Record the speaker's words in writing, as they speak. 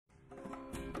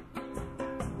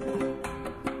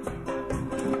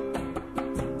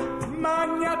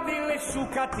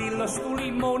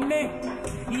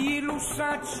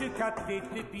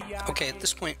Okay, at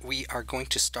this point we are going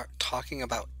to start talking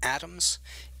about atoms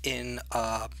in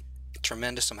a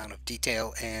tremendous amount of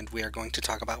detail, and we are going to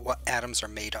talk about what atoms are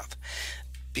made of.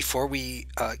 Before we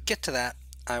get to that,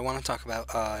 I want to talk about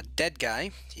a dead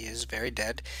guy. He is very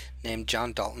dead, named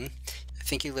John Dalton. I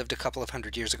think he lived a couple of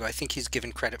hundred years ago. I think he's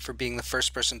given credit for being the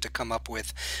first person to come up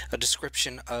with a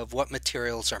description of what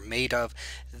materials are made of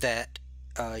that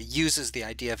uses the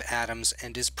idea of atoms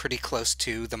and is pretty close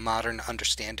to the modern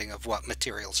understanding of what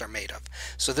materials are made of.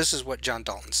 So this is what John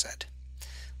Dalton said.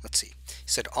 Let's see. He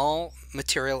said all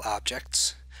material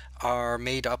objects are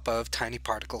made up of tiny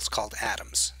particles called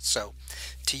atoms. So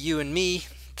to you and me,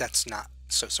 that's not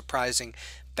so surprising.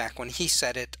 Back when he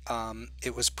said it,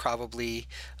 it was probably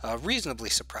reasonably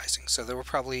surprising. So there were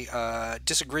probably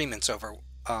disagreements over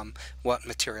what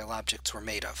material objects were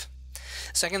made of.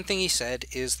 Second thing he said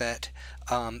is that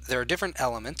there are different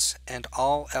elements, and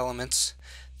all elements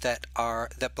that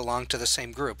belong to the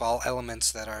same group, all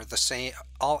atoms that are the same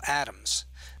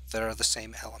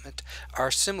element are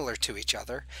similar to each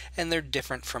other, and they're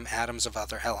different from atoms of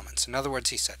other elements. In other words,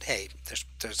 he said, hey,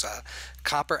 there's a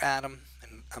copper atom,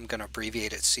 and I'm going to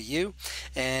abbreviate it Cu,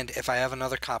 and if I have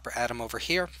another copper atom over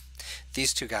here,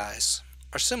 these two guys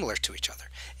are similar to each other,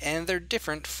 and they're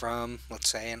different from, let's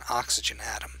say, an oxygen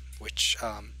atom, which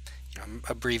I'm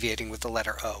abbreviating with the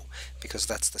letter O because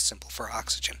that's the symbol for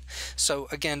oxygen. So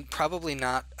again, probably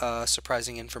not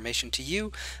surprising information to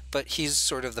you, but he's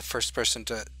sort of the first person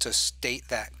to state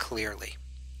that clearly.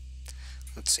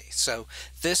 Let's see. So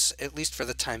this, at least for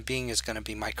the time being, is going to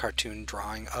be my cartoon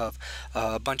drawing of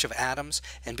a bunch of atoms,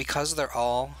 and because they're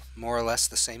all more or less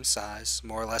the same size,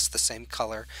 more or less the same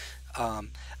color,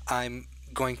 I'm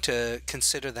going to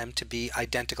consider them to be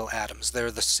identical atoms.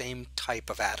 They're the same type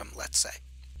of atom, let's say.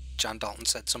 John Dalton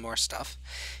said some more stuff.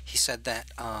 He said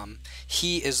that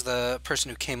he is the person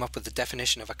who came up with the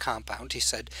definition of a compound. He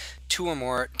said two or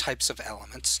more types of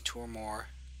elements, two or more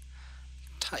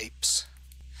types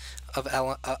of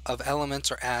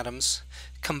elements or atoms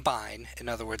combine. In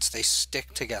other words, they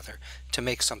stick together to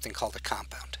make something called a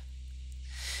compound.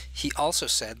 He also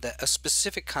said that a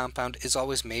specific compound is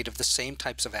always made of the same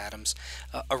types of atoms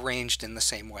arranged in the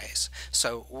same ways.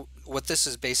 So what this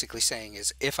is basically saying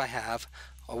is, if I have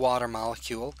a water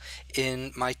molecule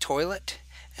in my toilet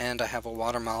and I have a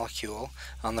water molecule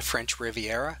on the French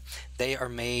Riviera, they are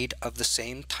made of the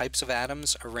same types of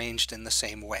atoms arranged in the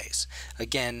same ways.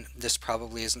 Again, this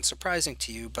probably isn't surprising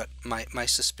to you, but my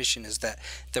suspicion is that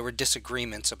there were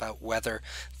disagreements about whether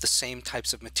the same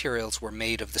types of materials were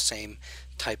made of the same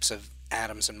types of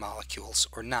atoms and molecules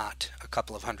or not a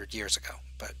couple of hundred years ago.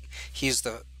 But he's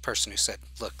the person who said,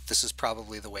 look, this is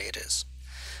probably the way it is.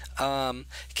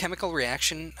 Chemical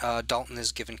reaction, Dalton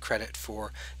is given credit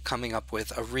for coming up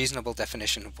with a reasonable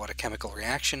definition of what a chemical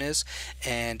reaction is,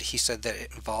 and he said that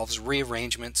it involves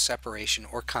rearrangement, separation,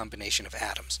 or combination of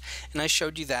atoms. And I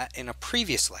showed you that in a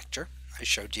previous lecture. I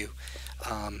showed you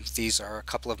these are a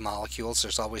couple of molecules.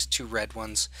 There's always two red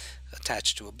ones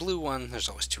attached to a blue one. There's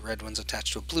always two red ones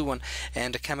attached to a blue one,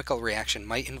 and a chemical reaction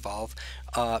might involve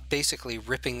basically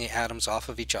ripping the atoms off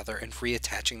of each other and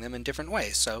reattaching them in different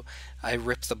ways. So I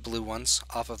rip the blue ones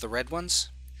off of the red ones,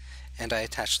 and I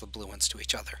attach the blue ones to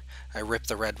each other. I rip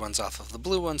the red ones off of the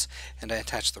blue ones, and I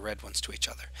attach the red ones to each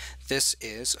other. This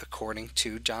is, according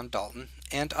to John Dalton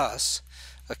and us,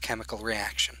 a chemical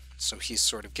reaction. So he's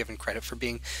sort of given credit for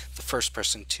being the first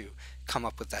person to come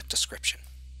up with that description.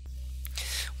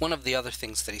 One of the other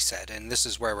things that he said, and this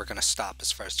is where we're going to stop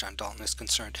as far as John Dalton is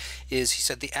concerned, is he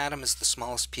said the atom is the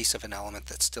smallest piece of an element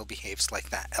that still behaves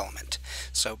like that element.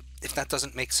 So if that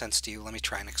doesn't make sense to you, let me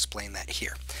try and explain that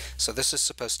here. So this is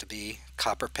supposed to be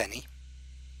copper penny.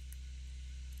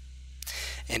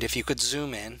 And if you could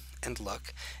zoom in and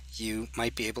look, you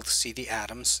might be able to see the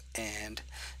atoms, and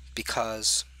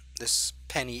because this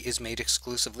penny is made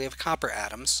exclusively of copper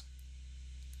atoms,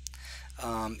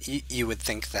 you would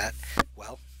think that,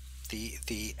 well,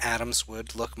 the atoms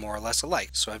would look more or less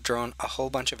alike. So I've drawn a whole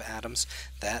bunch of atoms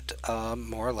that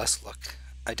more or less look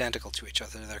identical to each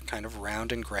other. They're kind of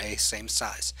round and gray, same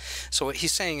size. So what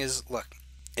he's saying is, look,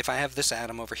 if I have this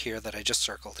atom over here that I just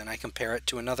circled and I compare it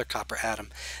to another copper atom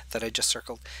that I just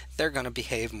circled, they're going to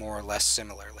behave more or less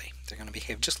similarly. They're going to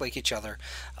behave just like each other,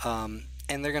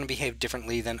 and they're going to behave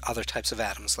differently than other types of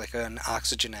atoms, like an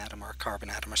oxygen atom or a carbon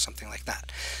atom or something like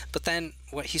that. But then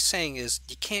what he's saying is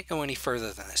you can't go any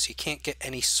further than this. You can't get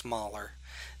any smaller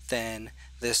than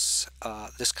this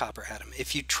copper atom.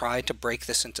 If you try to break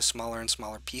this into smaller and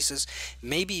smaller pieces,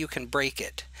 maybe you can break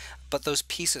it, but those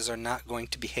pieces are not going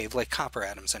to behave like copper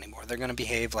atoms anymore. They're going to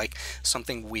behave like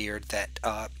something weird that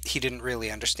he didn't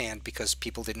really understand, because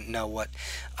people didn't know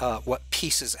what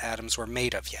pieces atoms were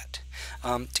made of yet.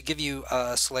 To give you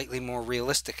a slightly more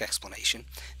realistic explanation,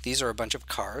 these are a bunch of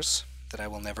cars that I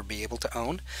will never be able to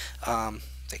own.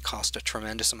 They cost a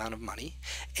tremendous amount of money,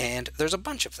 and there's a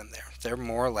bunch of them there. They're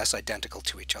more or less identical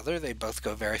to each other. They both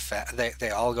go very fast. They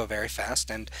all go very fast,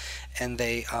 and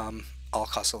they all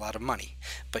cost a lot of money.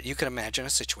 But you can imagine a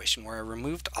situation where I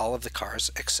removed all of the cars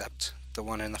except the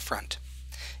one in the front.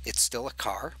 It's still a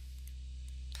car,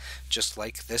 just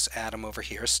like this atom over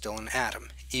here is still an atom,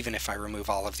 even if I remove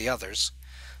all of the others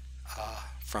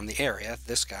from the area.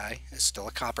 This guy is still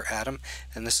a copper atom,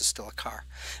 and this is still a car.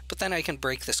 But then I can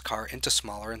break this car into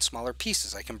smaller and smaller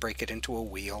pieces. I can break it into a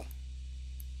wheel.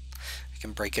 I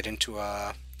can break it into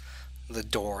the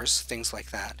doors, things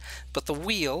like that. But the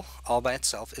wheel all by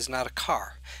itself is not a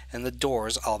car, and the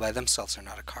doors all by themselves are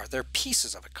not a car. They're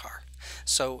pieces of a car.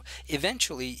 So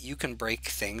eventually you can break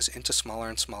things into smaller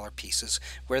and smaller pieces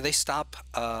where they stop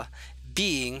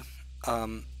being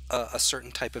a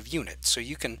certain type of unit. So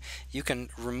you can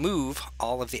remove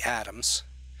all of the atoms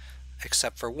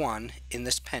except for one in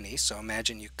this penny. So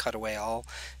imagine you cut away all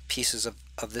pieces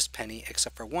of this penny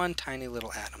except for one tiny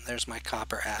little atom. There's my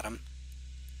copper atom.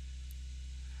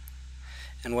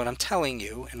 And what I'm telling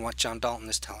you, and what John Dalton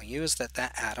is telling you, is that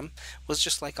that atom was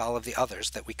just like all of the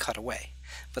others that we cut away.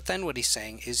 But then what he's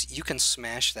saying is you can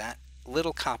smash that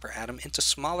little copper atom into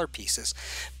smaller pieces,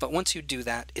 but once you do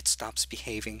that, it stops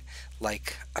behaving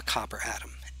like a copper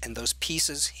atom. And those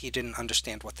pieces, he didn't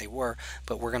understand what they were,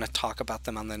 but we're going to talk about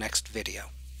them on the next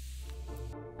video.